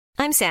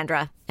I'm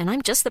Sandra, and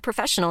I'm just the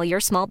professional your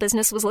small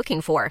business was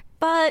looking for.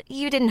 But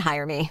you didn't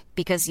hire me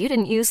because you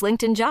didn't use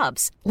LinkedIn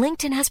Jobs.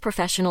 LinkedIn has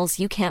professionals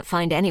you can't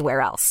find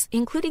anywhere else,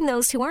 including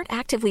those who aren't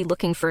actively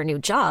looking for a new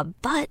job,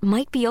 but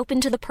might be open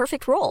to the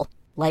perfect role,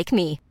 like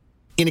me.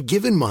 In a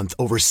given month,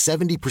 over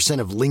 70%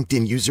 of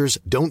LinkedIn users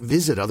don't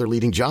visit other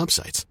leading job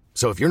sites.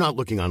 So if you're not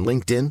looking on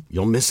LinkedIn,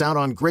 you'll miss out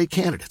on great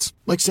candidates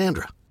like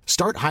Sandra.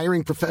 Start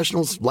hiring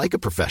professionals like a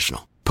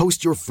professional.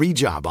 Post your free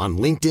job on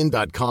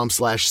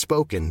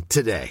linkedin.com/spoken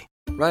today.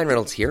 Ryan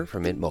Reynolds here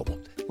from Mint Mobile.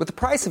 With the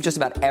price of just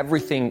about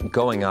everything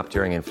going up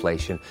during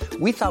inflation,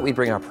 we thought we'd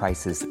bring our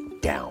prices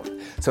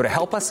down. So to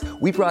help us,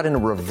 we brought in a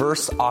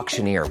reverse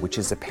auctioneer, which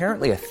is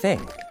apparently a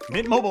thing.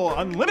 Mint Mobile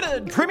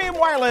Unlimited Premium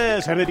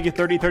Wireless. How to get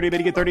 30, 30, bit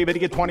to get 30, bit to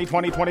get 20,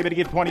 20, 20, bit to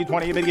get 20,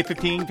 20, bit to get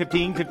 15,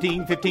 15,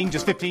 15, 15,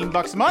 just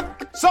 $15 a month?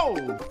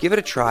 Sold! Give it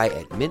a try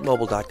at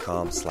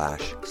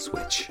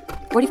mintmobile.com/switch.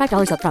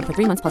 $45 up front for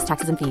 3 months plus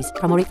taxes and fees.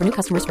 Promo rate for new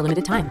customers for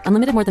limited time.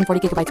 Unlimited more than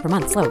 40 gigabytes per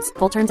month. Slows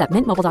full terms at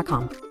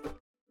mintmobile.com.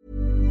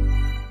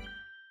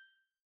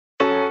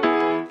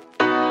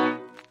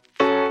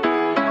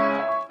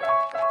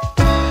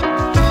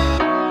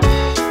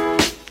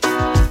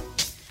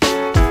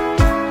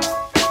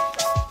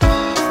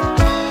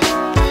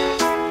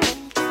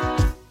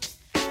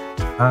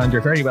 And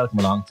you're very welcome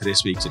along to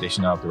this week's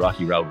edition of the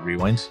Rocky Road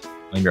Rewind.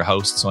 I'm your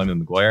host, Simon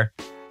Maguire,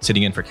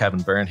 sitting in for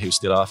Kevin Byrne, who's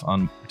still off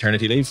on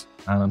maternity leave.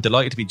 And I'm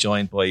delighted to be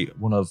joined by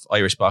one of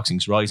Irish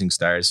boxing's rising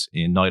stars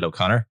in Niall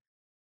O'Connor.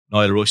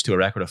 Niall rushed to a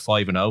record of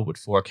 5-0 with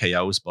 4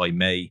 KOs by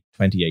May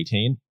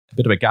 2018. A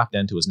bit of a gap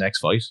then to his next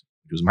fight,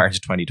 which was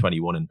March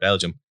 2021 in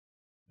Belgium.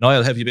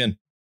 Niall, how have you been?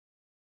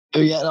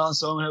 How are you getting on,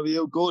 Simon? How are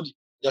you? Good.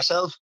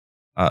 Yourself?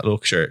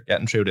 Look, sure,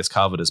 getting through this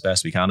COVID as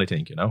best we can, I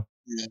think, you know?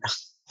 Yeah.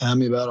 Tell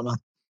me about it, man.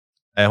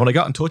 When I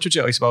got in touch with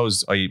you, I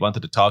suppose I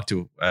wanted to talk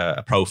to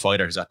a pro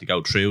fighter who's had to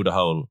go through the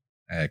whole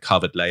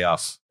COVID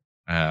layoff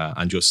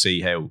and just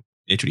see how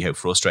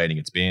frustrating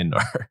it's been.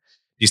 Or do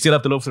you still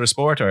have the love for the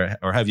sport, or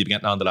have you been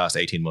getting on the last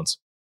 18 months?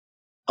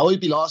 I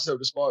would be lost out of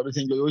the sport. I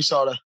think like we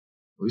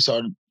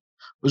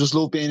just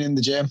love being in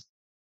the gym.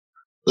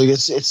 Like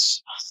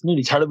it's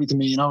nearly therapy to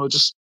me, you know. I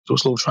just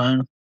love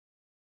training,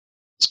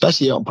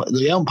 especially out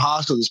in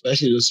Pascal.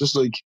 Especially, it's just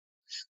like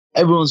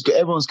everyone's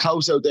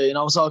close out there, you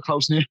know. It's all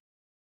close near.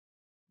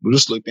 We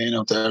just like being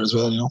out there as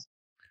well, you know.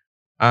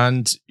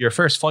 And your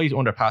first fight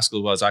under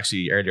Pascal was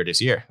actually earlier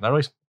this year, is that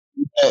right?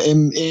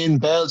 In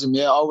Belgium,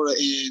 yeah, over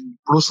in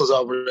Brussels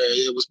over there.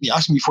 It was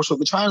actually my first fight. We've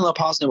been training on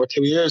Pascal over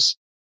 2 years.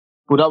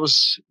 But that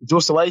was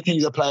just the way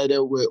things I played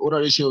out with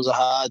other issues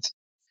I had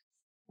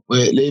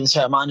with leaving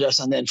certain managers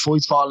and then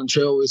fights falling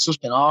through. It's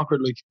just been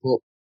awkward, like. But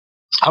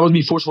that was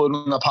my first fight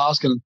under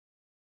Pascal. It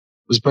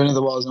was brilliant,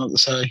 it was, not to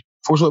say.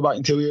 First fight back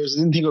in 2 years.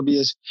 I didn't think it would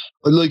be as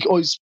like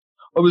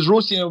I was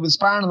rusty and I've been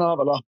sparring and all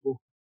a lot, but it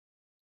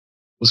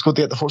was good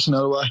to get the first one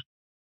out of the way.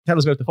 Tell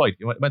us about the fight.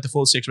 You went the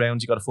full 6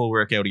 rounds, you got a full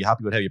workout. Are you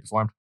happy with how you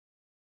performed?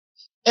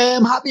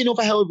 I'm happy enough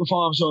with how I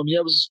performed. So yeah,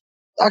 it was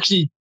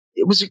actually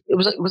a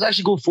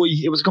good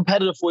fight. It was a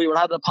competitive fight. We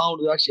had an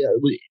opponent actually.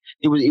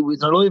 It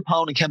was an Olympic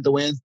opponent came to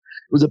win.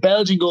 It was a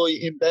Belgian guy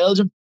in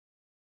Belgium.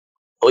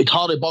 I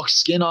thought I boxed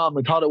skin on him.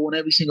 I thought I won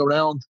every single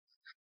round.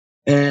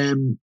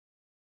 It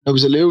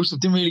was elusive.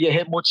 Didn't really get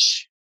hit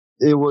much.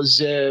 It was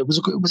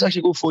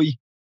actually a good fight.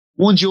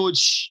 One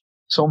judge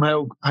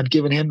somehow had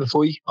given him the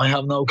fight. I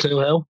have no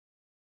clue how.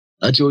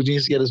 That judge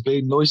needs to get his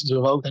bleeding license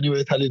revoked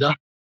anyway, I tell you that.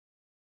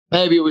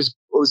 Maybe it was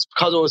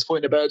because I was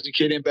fighting a Belgian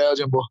kid in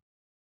Belgium, but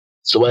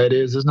it's the way it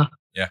is, isn't it?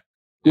 Yeah.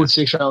 Good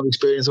 6-round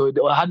experience. I'd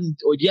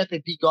yet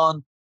to be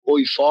gone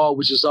by 4,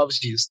 which is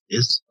obviously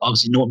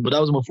nothing, but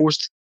that was my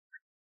first.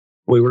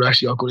 We were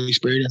actually got good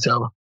experience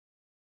out of it.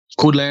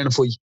 Could learn a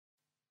fight.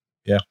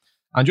 Yeah.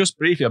 And just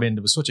briefly, I mean,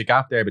 there was such a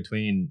gap there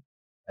between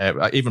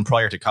even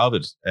prior to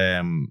COVID,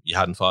 you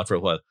hadn't fought for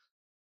a while.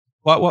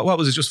 What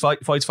was it? Just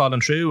fights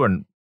falling through,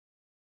 and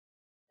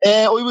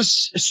I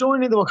was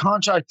signed into a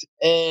contract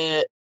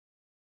with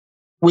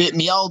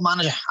my old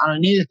manager, and I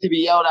needed to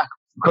be out of that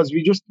because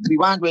we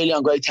weren't really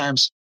on great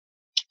terms.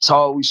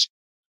 So we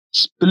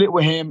split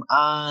with him,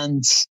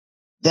 and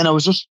then I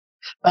was just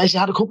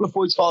basically had a couple of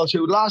fights fall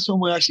through. The last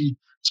one we actually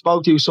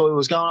spoke to, so I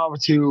was going over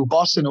to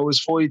Boston. I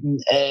was fighting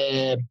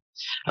a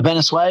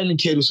Venezuelan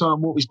kid who saw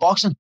movies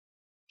boxing.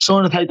 So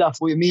to take that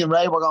fight. Me and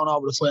Ray were going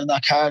over to fight on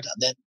that card, and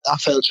then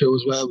that fell through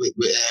as well with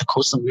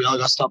customs. We all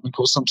got stopped in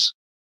customs.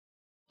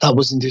 That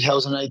was in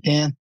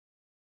 2018,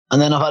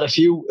 and then I've had a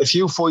few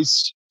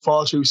fights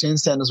fall through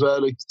since then as well,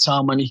 like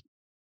so many.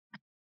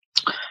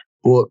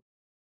 But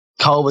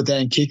COVID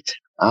then kicked,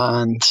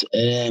 and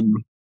I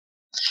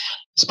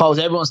suppose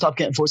everyone stopped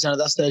getting fights at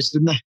that stage,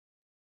 didn't they?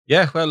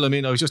 Yeah, well, I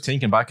mean, I was just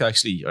thinking back.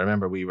 Actually, I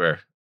remember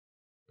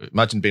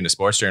imagine being a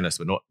sports journalist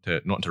with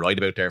nothing to write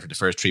about there for the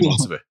first 3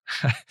 months of it.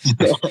 I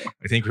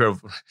think we were,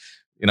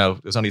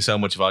 there's only so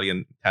much volley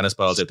and tennis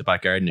balls out the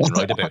back garden you can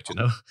write about,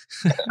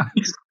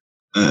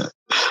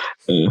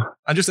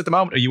 And just at the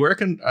moment, are you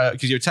working?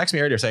 Because you texted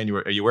me earlier saying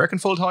are you working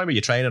full time? Are you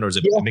training, or is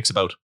it a mix of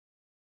both?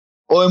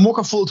 Oh, I'm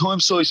working full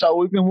time, so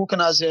we've been working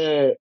as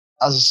a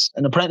as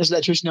an apprentice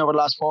electrician over the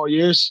last 4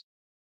 years.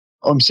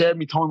 I'm serving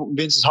my time up in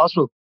Vincent's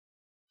Hospital.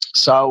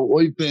 So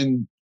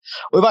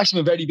I've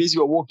actually been very busy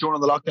with work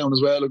during the lockdown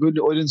as well. Like, I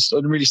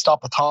didn't really stop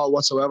at all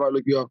whatsoever.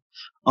 Like,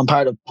 I'm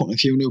part of putting a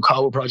few new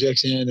COVID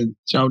projects in, and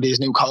these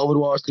new COVID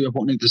wards we're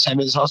putting into St.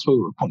 Vincent's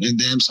Hospital, we're putting in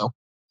them. So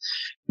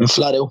I'm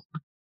flat out.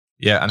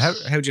 Yeah, and how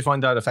did you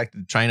find that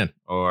affected training?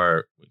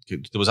 Or there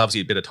was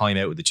obviously a bit of time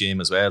out with the gym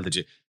as well. Did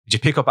you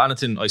pick up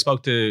anything? I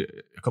spoke to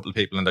a couple of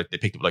people and they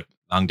picked up like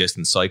long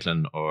distance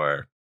cycling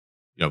or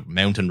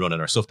mountain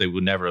running or stuff they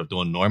would never have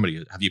done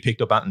normally. Have you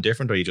picked up anything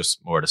different, or are you just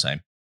more the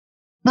same?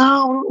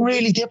 No,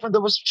 really different.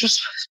 There was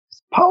just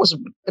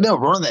running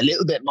a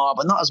little bit more,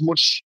 but not as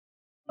much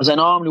as I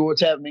normally would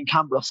have in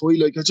Canberra Foy.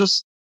 Like,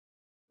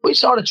 we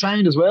sort of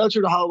trained as well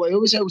through the whole way. I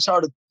always I'm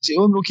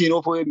lucky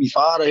enough with my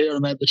father here,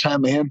 and I had to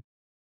train with him.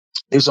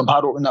 Do some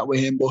pad work and that with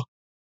him, but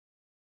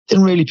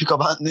didn't really pick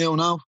up anything new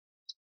now.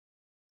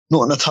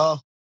 Nothing at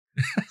all.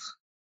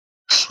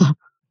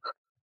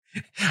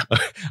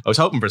 I was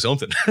hoping for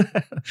something.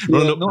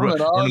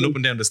 running up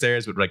and down the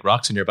stairs with like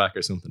rocks in your back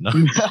or something. No?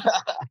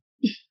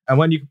 And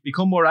when you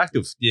become more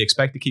active, do you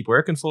expect to keep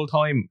working full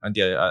time on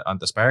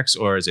the Sparks,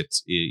 or is it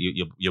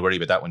you worry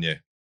about that when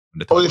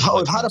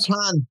I've had a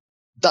plan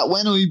that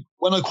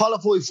when I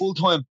qualify full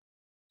time,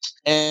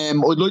 I'd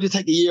like to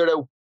take a year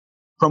out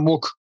from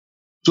work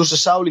just to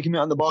solely come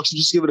out on the box and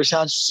just give it a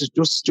chance,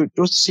 just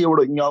to see where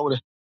I can go with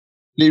it.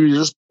 Literally,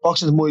 just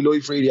boxing is my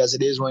life really as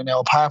it is right now.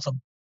 Apart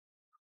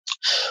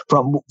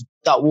from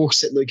that work,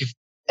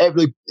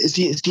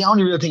 it's the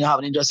only real thing I have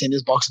an interest in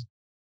is boxing,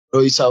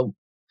 right? So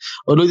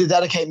I'd like to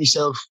dedicate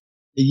myself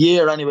a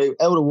year anyway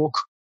out of work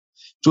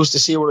just to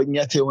see where I can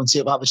get to and see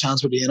if I have a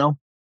chance with it,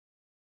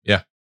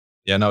 Yeah,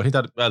 no, I think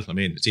that, well, I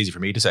mean, it's easy for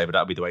me to say, but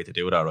that'd be the way to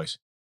do it, all right.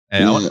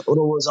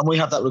 Otherwise, I might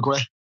have that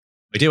regret.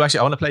 I do actually.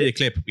 I want to play you a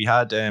clip. We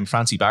had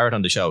Francie Barrett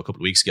on the show a couple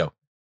of weeks ago,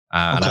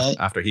 and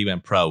after he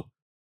went pro,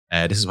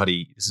 this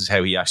is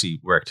how he actually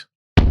worked.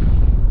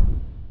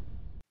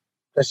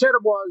 The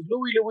setup was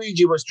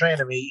Luigi was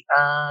training me,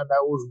 and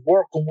I was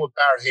working with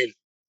Bar Hill.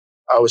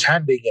 I was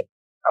hand digging.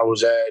 I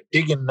was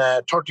digging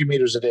 30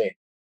 meters a day.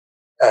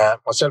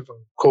 Myself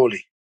and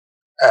Coley.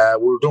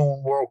 We were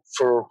doing work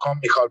for a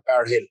company called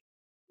Bar Hill.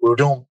 We were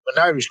doing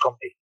an Irish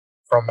company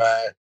from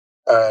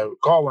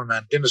Galway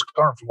man, Dennis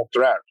Kern from up the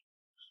road.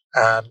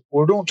 And we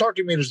were doing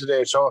 30 meters a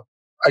day. So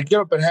I'd get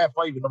up at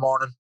 5:30 in the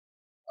morning.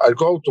 I'd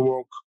go out to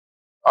work.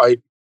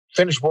 I'd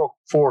finish work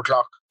 4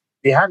 o'clock.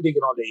 Be hand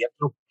digging all day.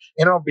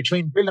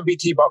 Between building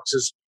BT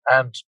boxes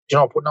and,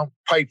 putting down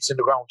pipes in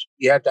the ground,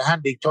 you had to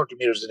hand dig 30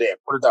 meters a day,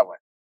 put it that way.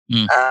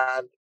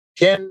 And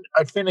then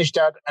I'd finish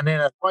that. And then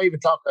at 5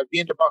 o'clock, I'd be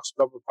in the box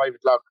club at 5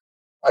 o'clock.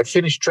 I'd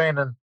finish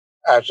training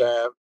at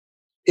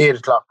 8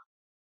 o'clock.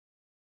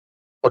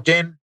 But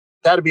then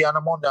that'd be on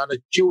a Monday. On a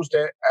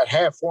Tuesday at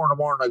 4:30 in the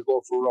morning, I'd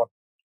go for a run.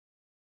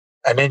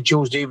 And then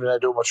Tuesday evening,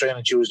 I'd do my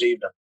training Tuesday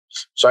evening.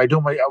 So I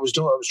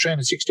was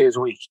training 6 days a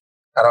week,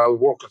 and I was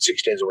working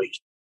 6 days a week.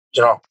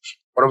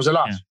 But it was a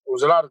lot. Yeah. It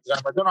was a lot of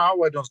time. I don't know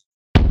how I done.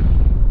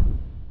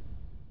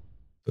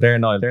 But there,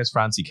 Niall, there's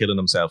Francie killing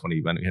himself when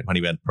he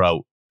went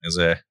pro.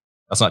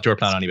 That's not your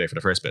plan anyway for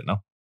the first bit, no?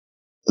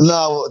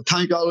 No,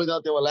 thank God we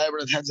don't do a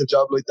labour-intensive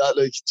job like that.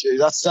 Like,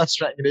 that's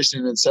strength and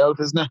conditioning in itself,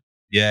 isn't it?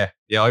 Yeah.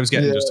 I was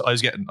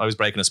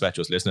breaking a sweat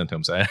just listening to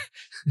him say.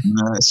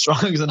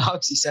 Strong as an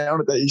ox. He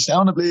sounded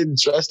bleeding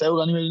stressed out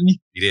anyway, didn't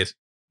he? He did.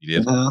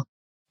 Yeah.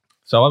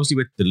 So obviously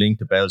with the link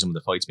to Belgium and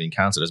the fights being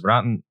cancelled, has there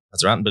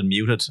anything been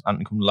muted?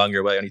 Anything coming along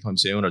your way anytime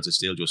soon, or is it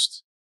still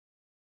just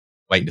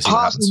waiting to see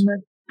what happens?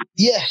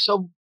 Yeah,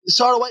 so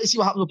sort of wait to see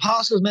what happens.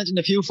 Pascal's mentioned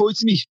a few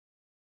fights to me.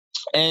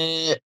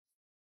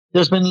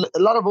 There's been a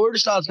lot of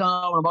Irish lads going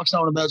on in boxing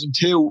now in Belgium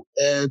too.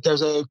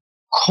 There's a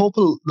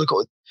couple.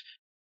 Look,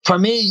 for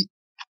me,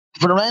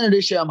 for the round of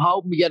this year, I'm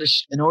hoping we get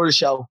an Irish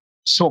show.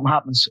 Something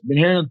happens. I've been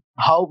hearing,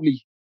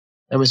 hopefully,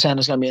 they were saying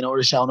there's going to be an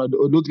Irish show, and I'd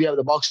love to be able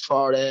to box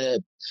for either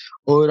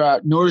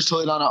an Irish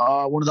title on it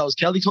or one of those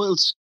Celtic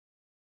titles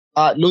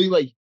at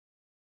Louisville.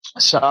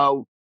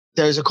 So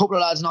there's a couple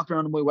of lads knocking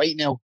around my weight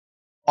now,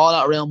 all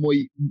that around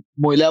my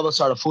level,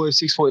 sort of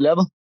 5'6"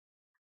 level.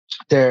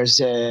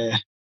 There's a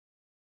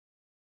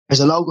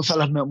local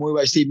fella from my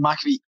way, Stephen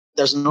McAfee.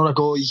 There's another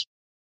guy,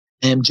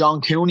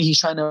 John Cooney. He's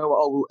trying to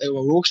our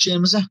Rourke's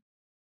gym, is it?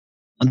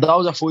 And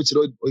those are fights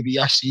that I'd be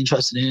actually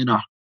interested in,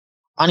 or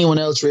anyone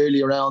else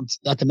really around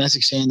that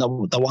domestic scene that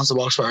wants to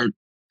box for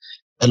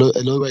a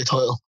lightweight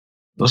title.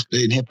 Just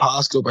hit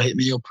Pascal or hit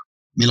me up.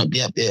 I'd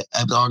be able to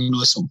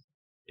organise something.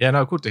 Yeah,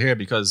 no, good to hear,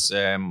 because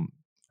I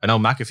know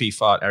McAfee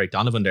fought Eric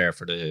Donovan there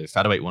for the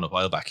featherweight one a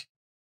while back.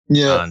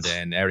 Yeah. And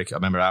then I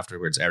remember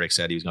afterwards, Eric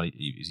said he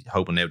was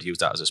hoping now to use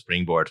that as a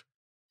springboard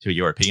to a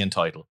European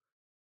title.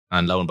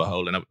 And lo and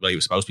behold, he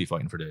was supposed to be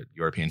fighting for the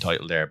European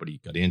title there, but he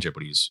got injured,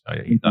 but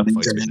that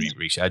fight's been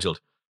rescheduled.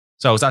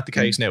 So is that the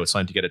case now? It's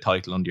time to get a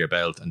title under your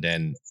belt and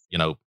then,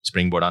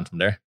 springboard on from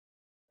there?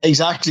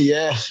 Exactly,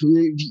 yeah.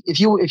 If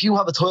you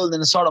have a title,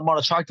 then it's sort of more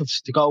attractive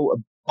to go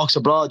box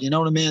abroad, you know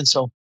what I mean?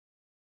 So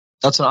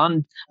that's what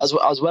I'm, as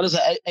well as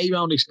an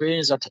 8-round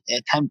experience or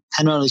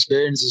 10-round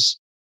experience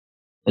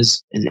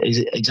is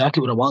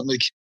exactly what I want.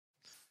 Like,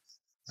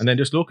 and then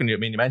just looking, I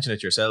mean, you mentioned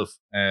it yourself.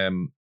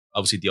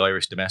 Obviously, the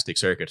Irish domestic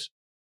circuit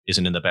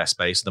isn't in the best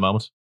space at the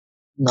moment.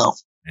 No.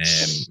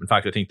 In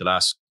fact, I think the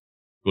last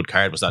good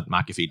card was that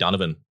McAfee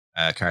Donovan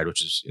card,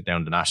 which is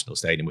down the National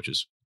Stadium, which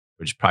is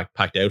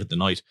packed out at the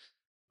night.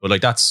 But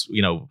like that's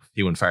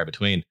few and far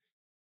between.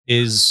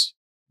 Do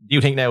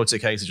you think now it's a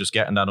case of just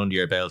getting that under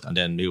your belt and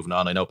then moving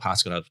on? I know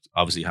Pascal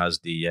obviously has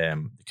the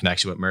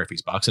connection with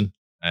Murphy's Boxing.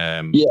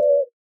 Yeah.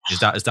 Is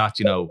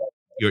that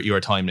your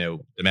time now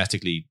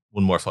domestically?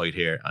 One more fight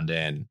here and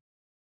then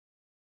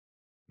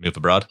move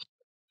abroad.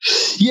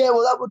 Yeah,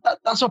 well,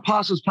 that's what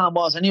Pascal's plan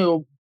was.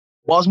 Anyway,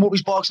 was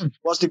Murphy's Boxing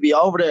was to be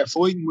over there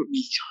fighting with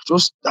me.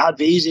 Just had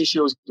visa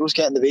issues, just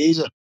getting the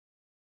visa.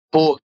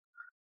 But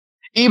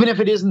even if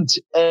it isn't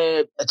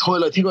a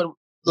title, I think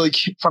like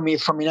for me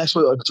next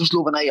fight, I'd just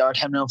love an 8 or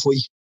 10 round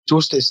fight.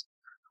 Justice.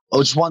 I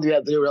just want to be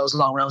able to do those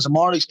long rounds. The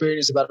more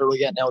experience, the better we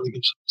get now. Like,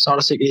 sort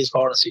of sick of these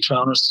 4 and 6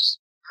 rounders.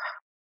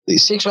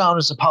 These 6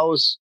 rounders, I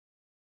suppose,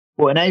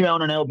 but an 8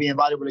 rounder now would be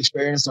invaluable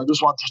experience. And I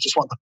just want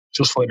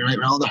to fight an 8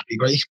 rounder. It'd be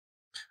great.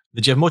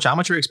 Did you have much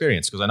amateur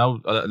experience? Because I know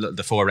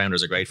the 4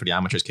 rounders are great for the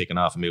amateurs kicking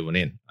off and moving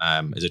in.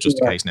 Is it just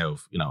a case now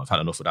of, I've had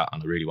enough of that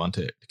and I really want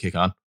to kick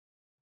on?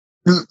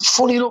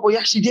 Funny enough, we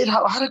actually did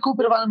I had a good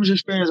bit of amateur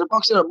experience. I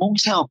boxed out at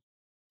Monkstown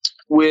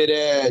with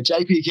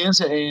JP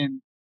Kinsa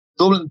in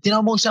Dublin. Do you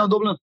know Monkstown,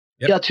 Dublin?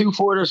 Yep. He had 2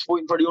 fighters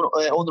fighting for the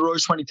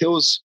under-age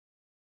 22s.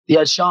 He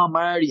had Sean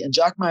Marley and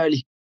Jack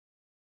Marley.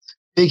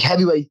 Big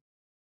heavyweight.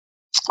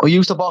 I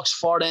used to box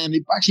for them.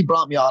 They actually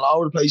brought me all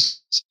over the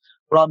place.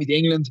 Brought me to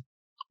England.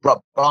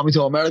 Brought me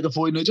to America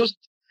fighting.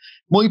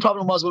 My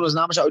problem was when I was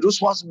an amateur, I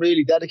just wasn't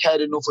really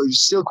dedicated enough. I was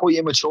still quite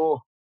immature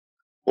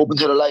up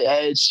until the late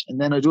age. And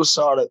then I just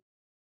sort of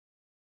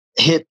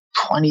hit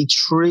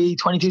 22,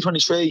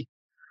 23,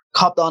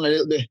 copped on a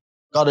little bit,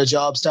 got a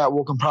job, started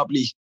working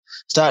properly,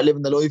 started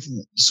living the life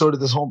and sort of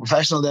this home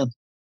professional then.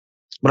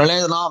 But I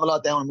learned an awful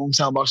lot down in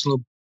Monkstown Boxing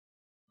Club.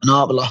 An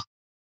awful lot.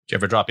 Did you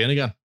ever drop in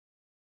again?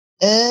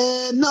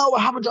 No, I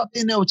haven't dropped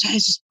in now.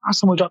 Jesus, last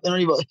time I dropped in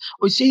anyway.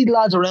 I see the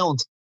lads around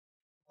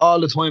all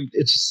the time.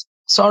 It's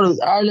sort of,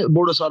 our little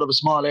border's sort of a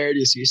small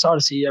area, so you sort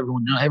of see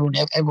everyone.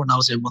 Everyone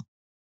knows everyone.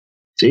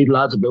 See the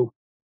lads about.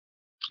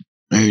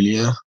 Really,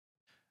 yeah.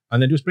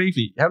 And then just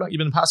briefly, how long have you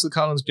been in Pascal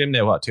Collins' gym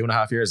now? What,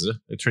 2.5 years, is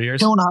it? Like 3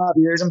 years? 2.5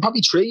 years, and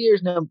probably 3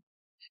 years now.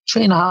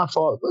 3.5,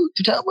 4.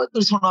 Well,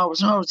 there's 1 hour.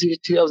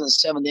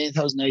 2017,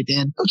 2018.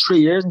 About 3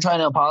 years in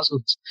training at Pascal.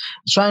 I was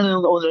training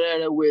under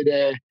there with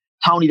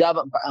Tony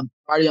Davitt and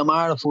Barry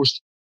O'Mara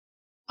first.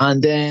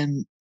 And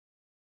then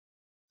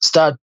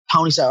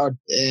Tony started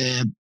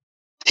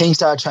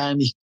training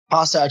me.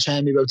 Paul started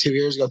training me about 2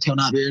 years ago,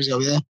 2.5 years ago,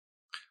 yeah.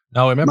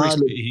 No, I remember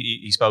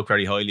he spoke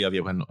very highly of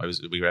you when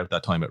we were out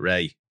that time at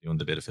Ray doing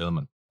the bit of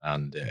filming,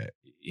 and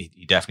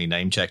he definitely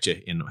name checked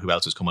you in who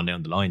else was coming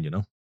down the line,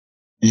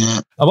 Yeah.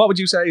 And what would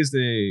you say is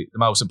the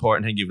most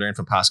important thing you've learned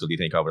from Pascal, do you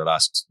think, over the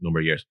last number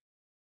of years?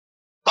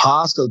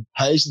 Pascal,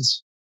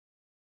 patience.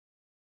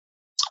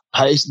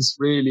 Patience,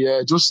 really,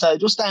 yeah. Just stay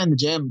in the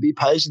gym, be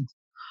patient.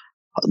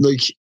 Like,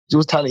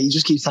 he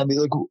just keeps telling me,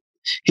 like,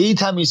 he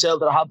told me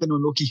himself that I have been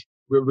unlucky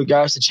with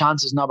regards to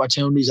chances and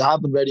opportunities. I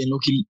have been very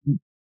unlucky.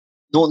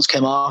 Nothing's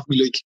came off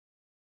me, like,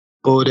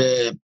 but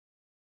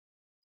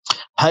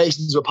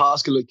patience with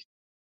Pascal, like,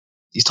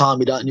 he's telling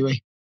me that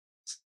anyway.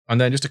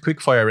 And then just a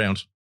quick fire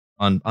round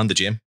on the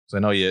gym. So I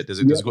know you have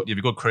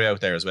a good crew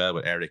out there as well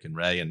with Eric and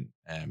Ray and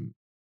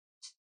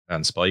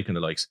Spike and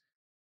the likes.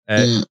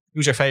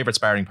 Who's your favourite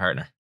sparring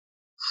partner?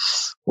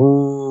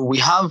 Oh, we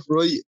have,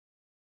 right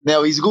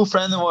now, he's a good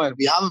friend of mine.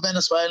 We have a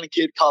Venezuelan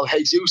kid called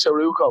Jesus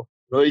Aruco,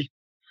 right?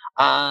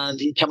 And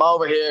he came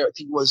over here, I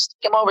think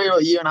came over here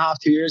a year and a half,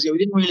 2 years ago. He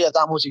didn't really have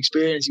that much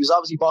experience. He was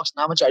obviously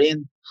boxing amateur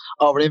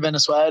over in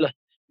Venezuela.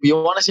 But you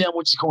want to see how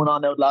much is going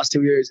on now the last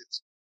 2 years.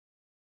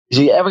 If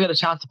you ever get a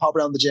chance to pop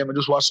around the gym and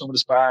just watch some of the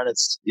sparring,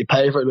 you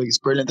pay for it. Like, it's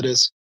brilliant. It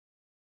is.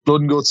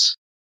 Blood and guts.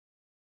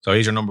 So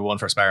he's your number one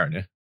for sparring,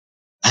 yeah?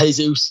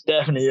 Jesus,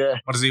 definitely, yeah.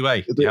 What does he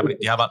weigh? Do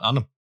you have it on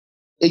him?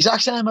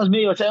 Exact same as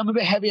me. I'd say I'm a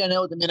bit heavier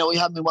now at the minute. We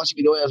haven't been watching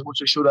me do it as much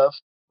as I should have.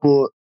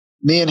 But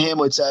me and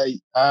him, I'd say,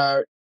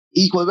 are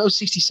equal, about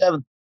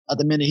 67 at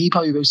the minute. He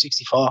probably about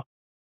 64.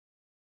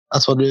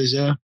 That's what it is,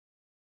 yeah.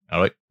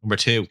 All right. Number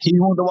 2. He's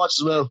one to watch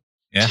as well.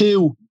 Yeah.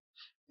 2,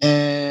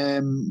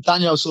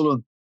 Daniel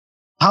Sullivan.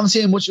 I haven't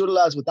seen much of the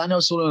other lads, but Daniel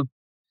Sullivan.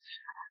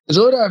 There's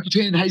either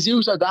between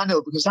Jesus or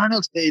Daniel, because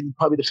Daniel's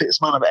probably the fittest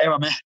man I've ever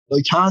met.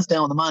 Like, hands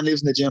down, the man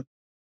lives in the gym.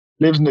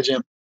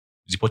 Does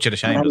he put you to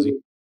shame, does he?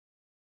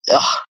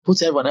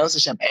 Puts everyone else to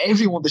shame.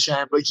 Everyone to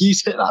shame. Like,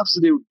 he's an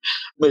absolute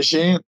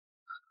machine.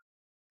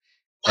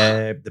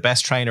 The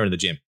best trainer in the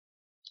gym?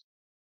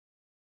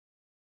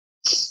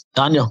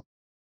 Daniel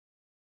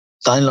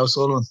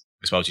O'Sullivan.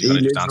 I suppose you could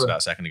have just answered that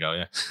a second ago,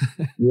 yeah.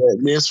 Yeah,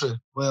 Maestro.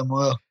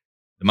 Well.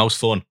 The most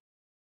fun?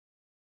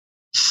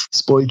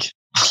 Spike.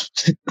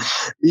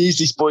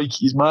 Easily Spike.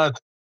 He's mad.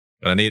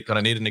 Gonna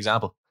need an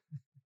example.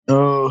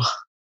 Oh.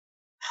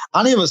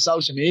 Any of his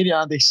social media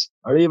antics,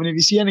 or even if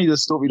you see any of the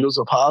stuff he does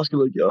with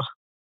Pascal, like,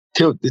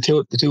 The two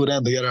of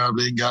them together are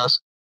playing gas.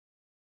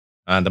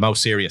 And the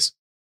most serious.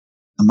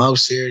 The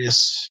most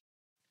serious.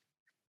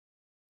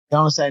 I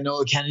don't say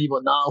no to Kennedy,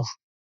 but no,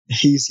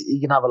 he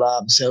can have a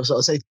laugh himself. So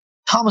I'll say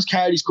Thomas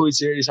Carty's quite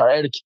serious, or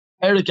Eric.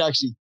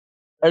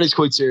 Eric's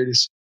quite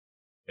serious.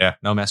 Yeah,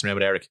 no messing around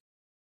with Eric.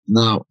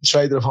 No,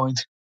 straight to the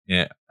point.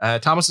 Yeah.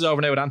 Thomas is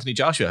over now with Anthony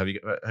Joshua. Have you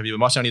been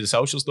watching any of the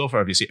social stuff, or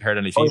have you heard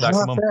any feedback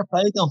from him? Fair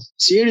play to him.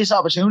 Serious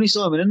opportunity,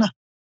 Simon, isn't it?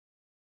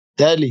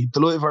 Deadly.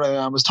 Delighted for him.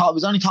 I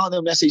was only talking to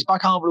him yesterday. He's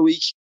back home for a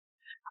week.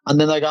 And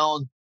then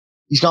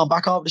he's gone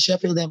back over to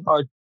Sheffield then,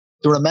 or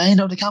the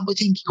remainder of the camp, I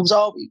think. He comes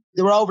over.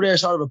 They were over there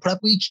sort of a prep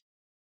week.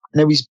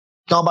 And then he's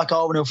gone back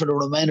over now for the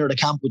remainder of the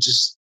camp, which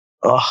is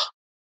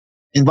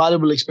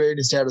invaluable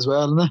experience there as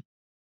well, isn't it?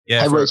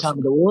 Yeah. Heavyweight champion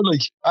of the world,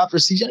 like after a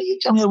season, he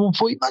only had one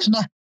fight. Imagine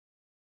that.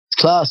 It's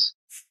class.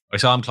 I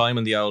saw him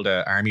climbing the old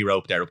army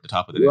rope there up the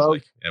top of the Well,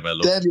 like, yeah, well,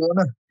 look, deadly,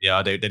 wasn't it?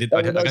 yeah, they did.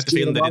 I got the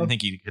feeling they didn't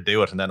think he could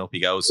do it, and then up he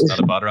goes. Not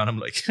a bother on him,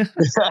 like.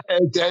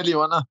 Deadly,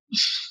 wasn't it?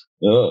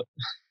 Well,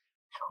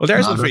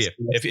 there's one for you.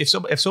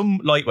 If some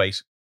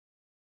lightweight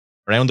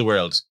around the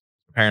world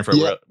preparing for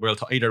a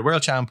either a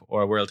world champ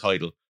or a world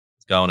title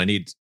is going, I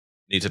need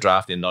to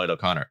draft in Niall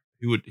O'Connor.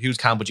 Whose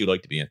camp would you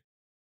like to be in?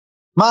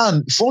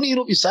 Man, funny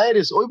enough you say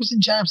this. I was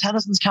in James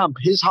Henderson's camp,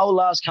 his whole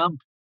last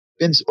camp.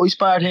 I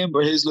sparred him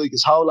for his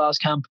whole last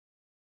camp.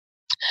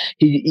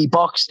 He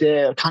boxed.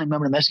 I can't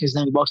remember the Mexican's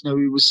name. He boxed. Now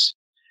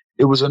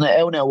it was an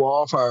out-and-out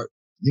war for,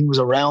 I think it was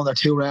a round or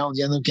 2 rounds.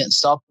 He ended up getting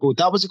stopped, but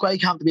that was a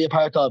great camp to be a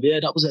part of. Yeah,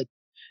 that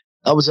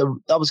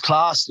was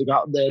class. I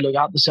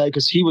have to say,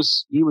 because he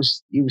was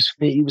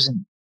fit. He was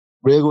in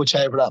real good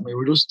shape for that. We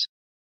were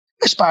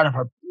sparring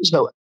for, it was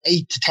about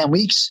 8 to 10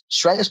 weeks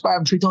straight.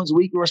 Sparring 3 times a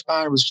week. We were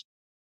sparring. It was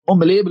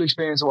unbelievable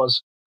experience. It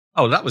was.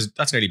 Oh,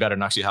 that's nearly better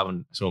than actually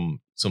having some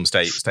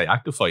stay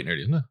active fight,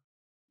 nearly, isn't it?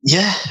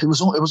 Yeah, it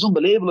was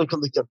unbelievable. Like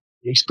the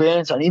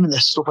experience, and even the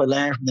stuff I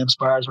learned from them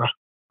spars were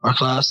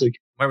classic.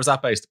 Where was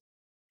that based?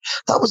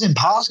 That was in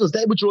Pascal's.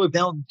 They would drive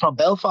down from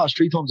Belfast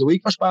 3 times a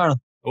week for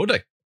sparring. Would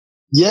they?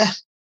 Yeah,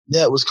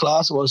 it was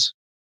class. It was.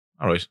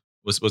 All right.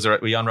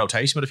 Were you on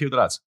rotation with a few of the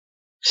lads?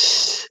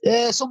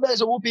 Yeah, some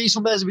days it would be.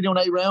 Some days we'd be doing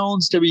 8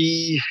 rounds.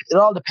 It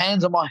all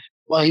depends on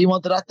what he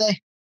wanted that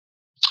day.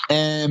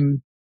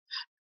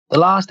 The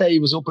last day he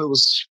was up,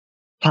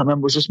 can't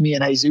remember. It was just me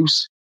and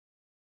Jesus,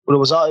 but it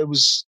was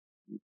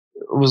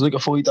like a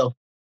fight though.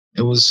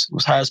 It was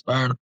hard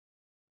sparring.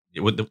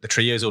 The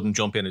trios wouldn't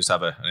jump in and just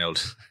have an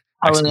old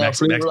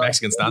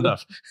Mexican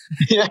standoff.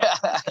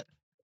 Yeah.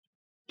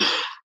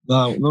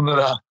 No, none of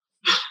that.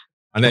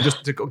 And then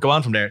just to go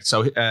on from there.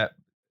 So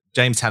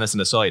James Henderson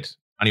aside,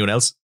 anyone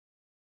else?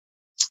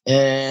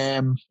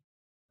 That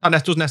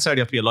doesn't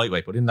necessarily have to be a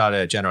lightweight, but in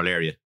that general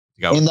area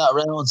to go. In that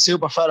round,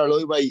 super fat or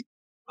lightweight,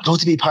 I'd love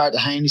to be part of the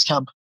Haney's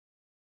camp.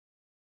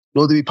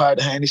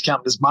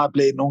 There's my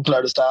bleeding uncle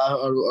or the staff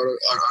or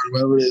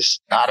whoever it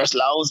is. There's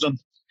loads of them.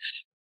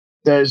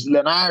 There's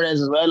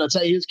Linares as well. I'd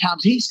say his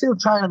camps. He's still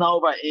training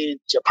over in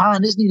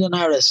Japan, isn't he,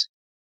 Linares?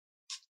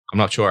 I'm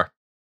not sure.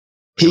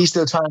 He's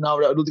still training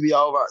over. I'd love to be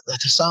over.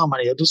 There's so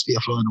many. It'd just be a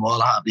fly in the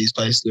wall. I have these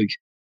places, like,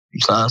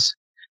 in class.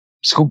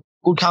 There's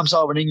good camps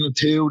over in England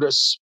too.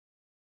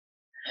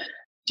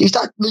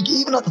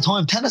 Even at the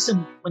time,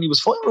 Tennyson, when he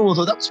was fighting for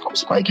World, that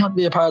was a great camp to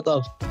be a part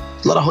of.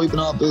 A lot of hype and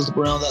all built up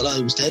around that lad.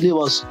 It was deadly, it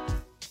was.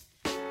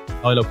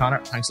 Niall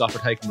O'Connor, thanks a lot for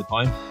taking the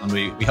time, and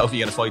we hope you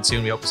get a fight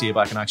soon. We hope to see you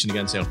back in action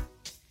again soon.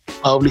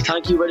 Lovely.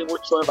 Thank you very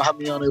much for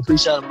having me on. I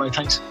appreciate it, mate.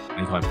 Thanks.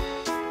 Anytime.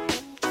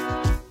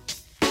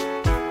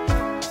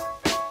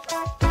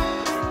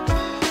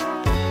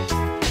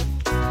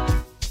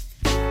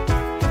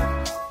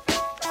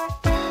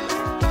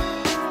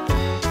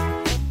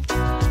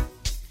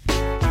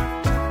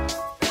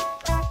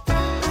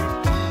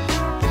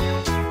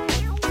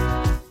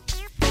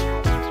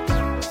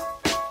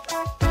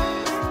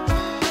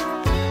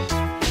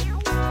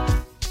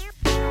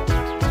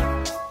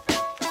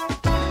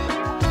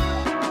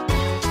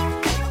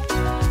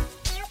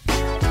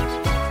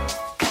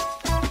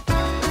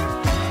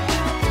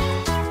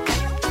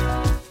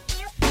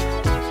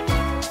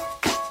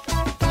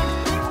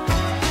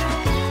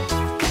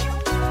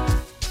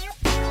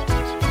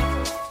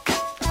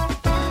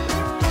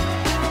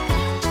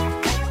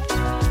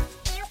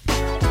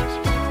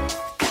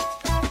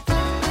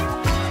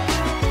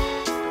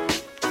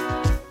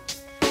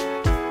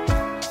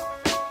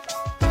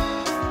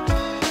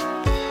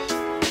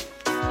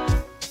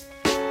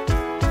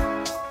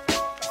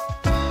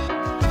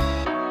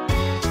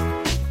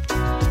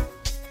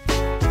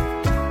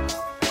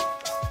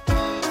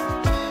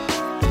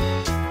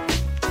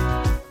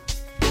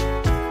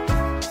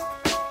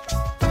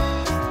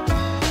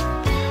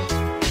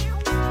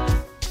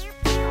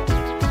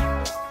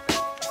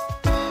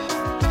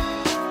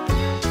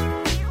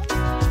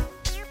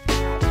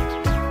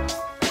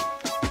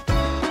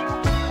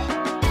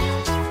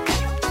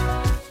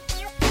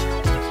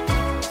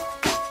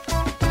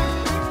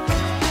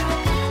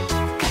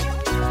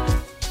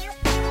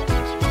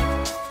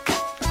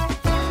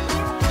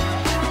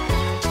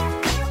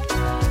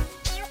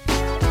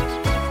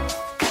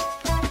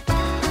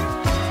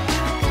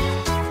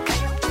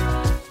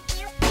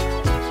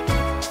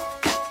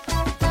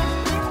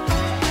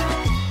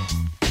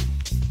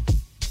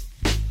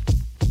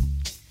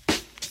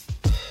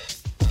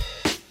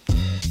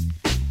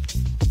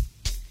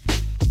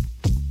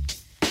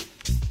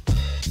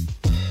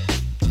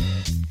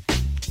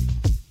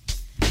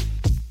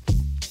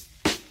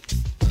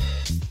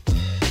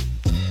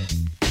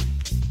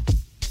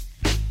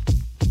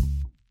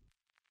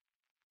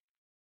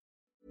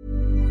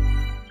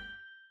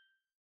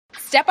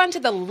 Step onto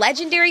the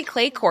legendary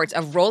clay courts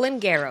of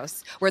Roland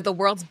Garros, where the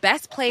world's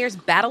best players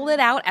battle it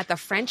out at the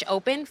French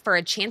Open for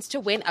a chance to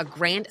win a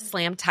Grand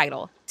Slam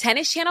title.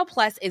 Tennis Channel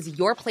Plus is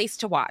your place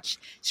to watch.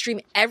 Stream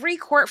every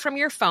court from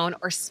your phone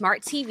or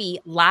smart TV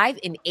live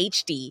in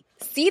HD.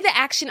 See the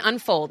action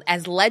unfold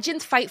as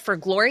legends fight for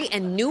glory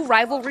and new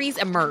rivalries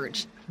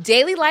emerge.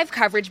 Daily live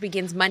coverage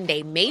begins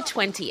Monday, May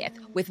 20th,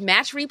 with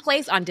match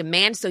replays on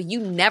demand so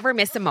you never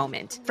miss a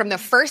moment. From the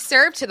first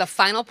serve to the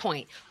final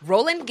point,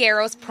 Roland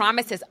Garros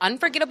promises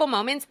unforgettable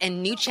moments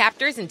and new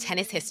chapters in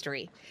tennis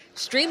history.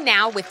 Stream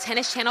now with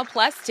Tennis Channel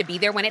Plus to be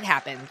there when it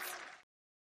happens.